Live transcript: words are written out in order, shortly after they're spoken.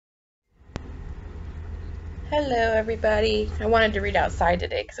Hello, everybody. I wanted to read outside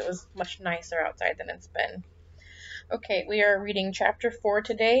today because it was much nicer outside than it's been. Okay, we are reading Chapter 4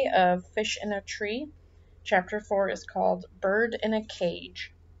 today of Fish in a Tree. Chapter 4 is called Bird in a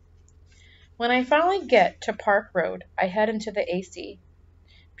Cage. When I finally get to Park Road, I head into the AC.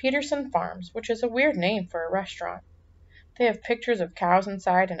 Peterson Farms, which is a weird name for a restaurant. They have pictures of cows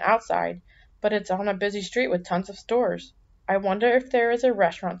inside and outside, but it's on a busy street with tons of stores. I wonder if there is a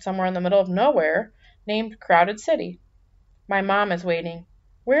restaurant somewhere in the middle of nowhere named Crowded City. My mom is waiting.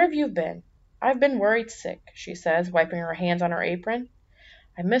 Where have you been? I've been worried sick, she says, wiping her hands on her apron.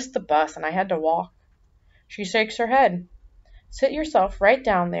 I missed the bus and I had to walk. She shakes her head. Sit yourself right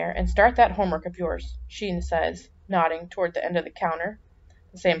down there and start that homework of yours, she says, nodding toward the end of the counter.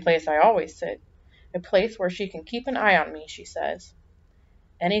 The same place I always sit. A place where she can keep an eye on me, she says.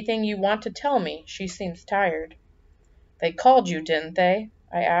 Anything you want to tell me? She seems tired. They called you, didn't they?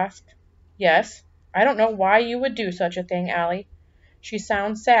 I asked. Yes. I don't know why you would do such a thing, Allie. She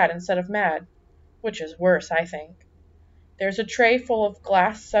sounds sad instead of mad, which is worse, I think. There's a tray full of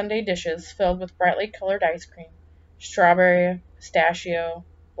glass sundae dishes filled with brightly colored ice cream. Strawberry, pistachio,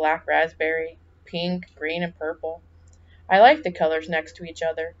 black raspberry, pink, green, and purple. I like the colors next to each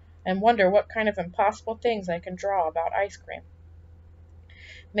other and wonder what kind of impossible things I can draw about ice cream.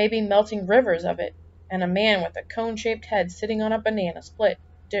 Maybe melting rivers of it, and a man with a cone-shaped head sitting on a banana split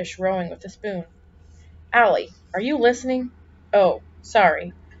dish rowing with a spoon. Allie, are you listening? Oh,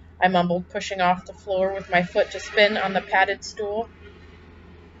 sorry, I mumbled, pushing off the floor with my foot to spin on the padded stool.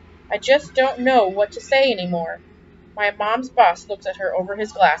 I just don't know what to say anymore. My mom's boss looks at her over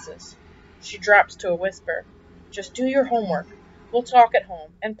his glasses. She drops to a whisper. Just do your homework. We'll talk at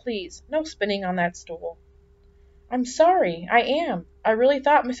home, and please, no spinning on that stool. I'm sorry, I am. I really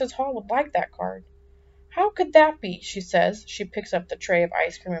thought Mrs. Hall would like that card. How could that be? She says. She picks up the tray of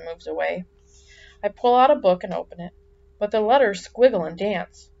ice cream and moves away. I pull out a book and open it, but the letters squiggle and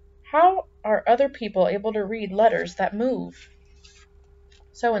dance. How are other people able to read letters that move?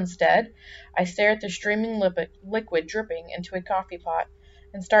 So instead, I stare at the streaming liquid dripping into a coffee pot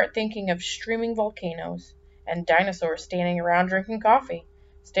and start thinking of streaming volcanoes and dinosaurs standing around drinking coffee,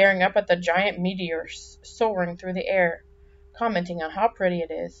 staring up at the giant meteors soaring through the air, commenting on how pretty it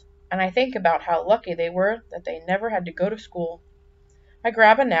is, and I think about how lucky they were that they never had to go to school. I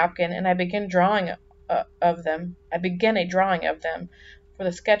grab a napkin and I begin drawing of them. I begin a drawing of them for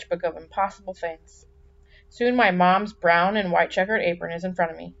the sketchbook of impossible things. Soon my mom's brown and white checkered apron is in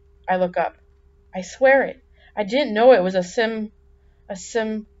front of me. I look up. I swear it. I didn't know it was a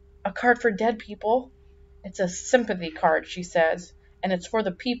card for dead people. It's a sympathy card, she says, and it's for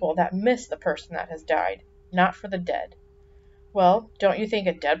the people that miss the person that has died, not for the dead. Well, don't you think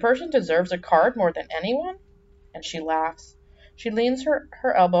a dead person deserves a card more than anyone? And she laughs. She leans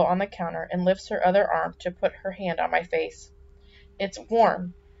her elbow on the counter and lifts her other arm to put her hand on my face. It's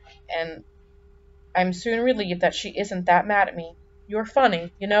warm, and I'm soon relieved that she isn't that mad at me. You're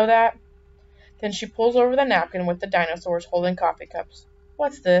funny, you know that? Then she pulls over the napkin with the dinosaurs holding coffee cups.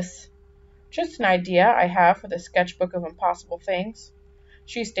 What's this? Just an idea I have for the sketchbook of impossible things.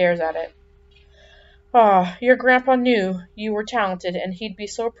 She stares at it. Ah, your grandpa knew you were talented, and he'd be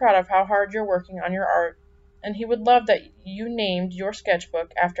so proud of how hard you're working on your art. And he would love that you named your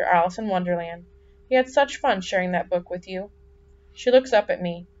sketchbook after Alice in Wonderland. He had such fun sharing that book with you. She looks up at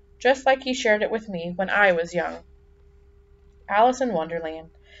me, just like he shared it with me when I was young. Alice in Wonderland,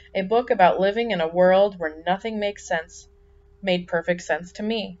 a book about living in a world where nothing makes sense, made perfect sense to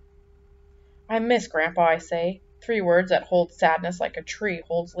me. I miss Grandpa, I say, 3 words that hold sadness like a tree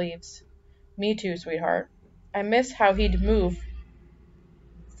holds leaves. Me too, sweetheart. I miss how he'd move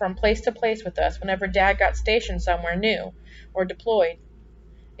from place to place with us whenever Dad got stationed somewhere new or deployed.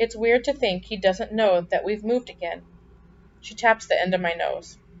 It's weird to think he doesn't know that we've moved again. She taps the end of my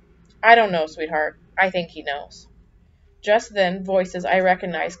nose. I don't know, sweetheart. I think he knows. Just then, voices I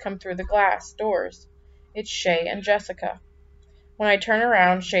recognize come through the glass doors. It's Shay and Jessica. When I turn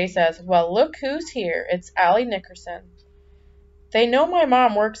around, Shay says, Well, look who's here. It's Allie Nickerson. They know my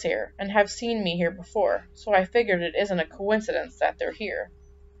mom works here and have seen me here before, so I figured it isn't a coincidence that they're here.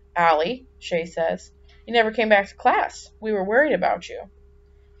 Allie, Shay says, you never came back to class. We were worried about you.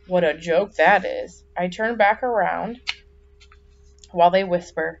 What a joke that is. I turn back around while they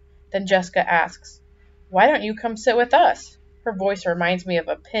whisper. Then Jessica asks, Why don't you come sit with us? Her voice reminds me of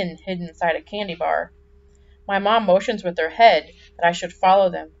a pin hidden inside a candy bar. My mom motions with her head that I should follow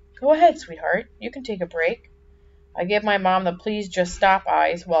them. Go ahead, sweetheart. You can take a break. I give my mom the please just stop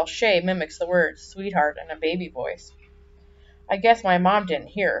eyes while Shay mimics the words sweetheart in a baby voice. I guess my mom didn't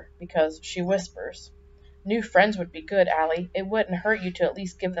hear, because she whispers. New friends would be good, Allie. It wouldn't hurt you to at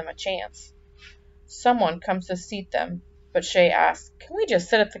least give them a chance. Someone comes to seat them, but Shay asks, "Can we just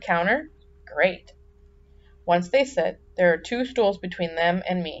sit at the counter?" Great. Once they sit, there are 2 stools between them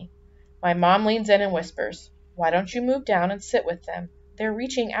and me. My mom leans in and whispers, "Why don't you move down and sit with them? They're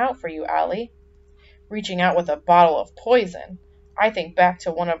reaching out for you, Allie." Reaching out with a bottle of poison. I think back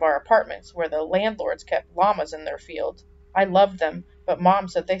to one of our apartments where the landlords kept llamas in their field. I loved them, but Mom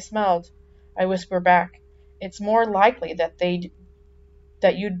said they smelled. I whisper back, "It's more likely that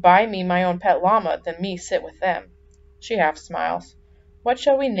you'd buy me my own pet llama than me sit with them." She half smiles. "What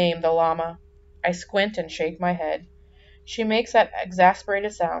shall we name the llama?" I squint and shake my head. She makes that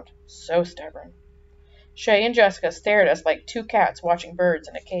exasperated sound. So stubborn. Shay and Jessica stare at us like 2 cats watching birds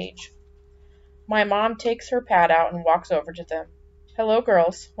in a cage. My mom takes her pad out and walks over to them. "Hello,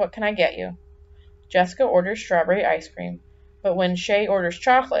 girls. What can I get you?" Jessica orders strawberry ice cream, but when Shay orders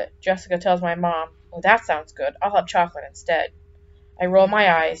chocolate, Jessica tells my mom, "Oh, that sounds good. I'll have chocolate instead." I roll my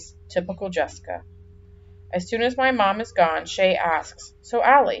eyes. Typical Jessica. As soon as my mom is gone, Shay asks, "So,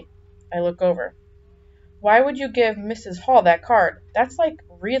 Allie?" I look over. "Why would you give Mrs. Hall that card? That's like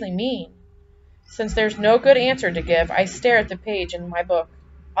really mean." Since there's no good answer to give, I stare at the page in my book.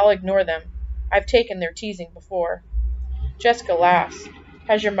 I'll ignore them. I've taken their teasing before. Jessica laughs.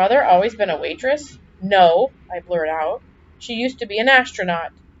 "Has your mother always been a waitress?" "No," I blurt out. "She used to be an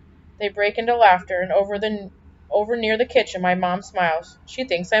astronaut." They break into laughter, and over near the kitchen my mom smiles. She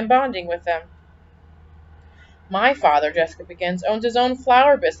thinks I'm bonding with them. "My father," Jessica begins, "owns his own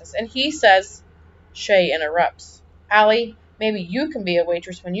flower business, and he says—" Shay interrupts. "Allie, maybe you can be a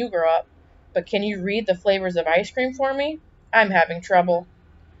waitress when you grow up, but can you read the flavors of ice cream for me? I'm having trouble."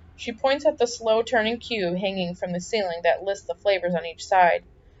 She points at the slow-turning cube hanging from the ceiling that lists the flavors on each side.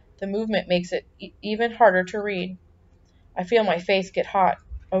 The movement makes it even harder to read. I feel my face get hot.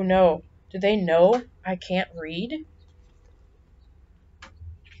 Oh no, do they know I can't read?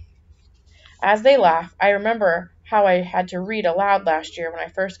 As they laugh, I remember how I had to read aloud last year when I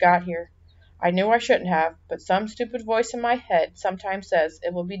first got here. I knew I shouldn't have, but some stupid voice in my head sometimes says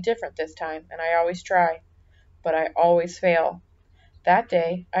it will be different this time, and I always try. But I always fail. That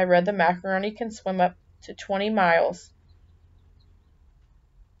day, I read the macaroni can swim up to 20 miles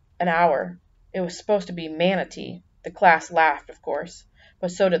an hour. It was supposed to be manatee. The class laughed, of course, but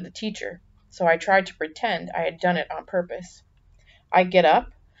so did the teacher, so I tried to pretend I had done it on purpose. I get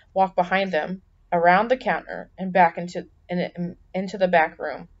up, walk behind them, around the counter, and back into the back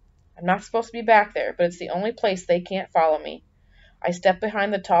room. I'm not supposed to be back there, but it's the only place they can't follow me. I step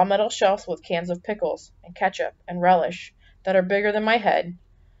behind the tall metal shelves with cans of pickles and ketchup and relish that are bigger than my head.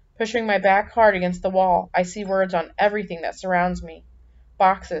 Pushing my back hard against the wall, I see words on everything that surrounds me.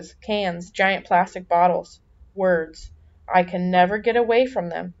 Boxes, cans, giant plastic bottles. Words. I can never get away from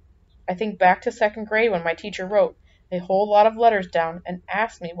them. I think back to 2nd grade when my teacher wrote a whole lot of letters down and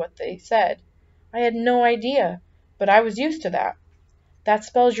asked me what they said. I had no idea, but I was used to that. "That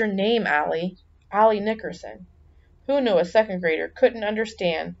spells your name, Allie. Allie Nickerson." Who knew a 2nd grader couldn't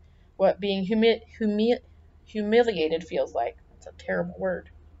understand what being humiliated feels like? That's a terrible word.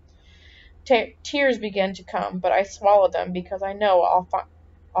 Tears begin to come, but I swallow them because I know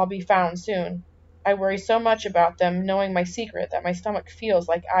I'll be found soon. I worry so much about them knowing my secret that my stomach feels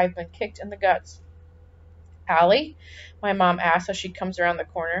like I've been kicked in the guts. "Allie?" my mom asks as she comes around the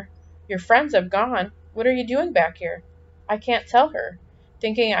corner. "Your friends have gone. What are you doing back here?" I can't tell her.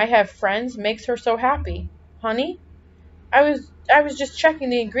 Thinking I have friends makes her so happy. "Honey?" I was just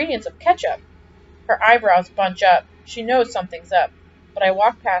checking the ingredients of ketchup." Her eyebrows bunch up. She knows something's up, but I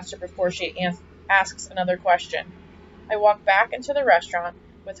walk past her before she asks another question. I walk back into the restaurant,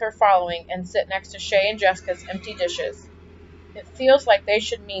 with her following, and sit next to Shay and Jessica's empty dishes. It feels like they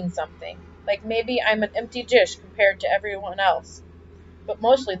should mean something, like maybe I'm an empty dish compared to everyone else. But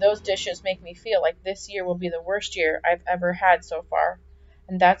mostly those dishes make me feel like this year will be the worst year I've ever had so far,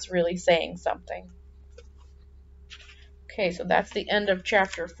 and that's really saying something. Okay, so that's the end of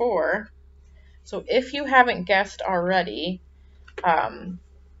chapter 4. So if you haven't guessed already,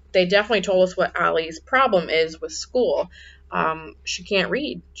 they definitely told us what Allie's problem is with school. She can't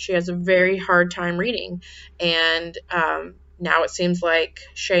read. She has a very hard time reading. And now it seems like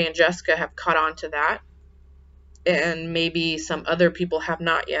Shay and Jessica have caught on to that. And maybe some other people have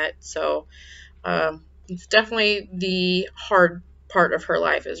not yet. So it's definitely the hard part of her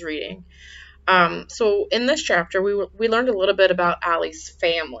life is reading. So in this chapter, we learned a little bit about Allie's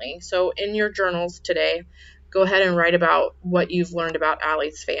family. So in your journals today, go ahead and write about what you've learned about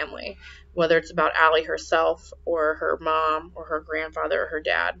Allie's family, whether it's about Allie herself or her mom or her grandfather or her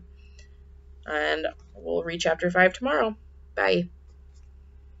dad. And we'll read chapter 5 tomorrow. Bye.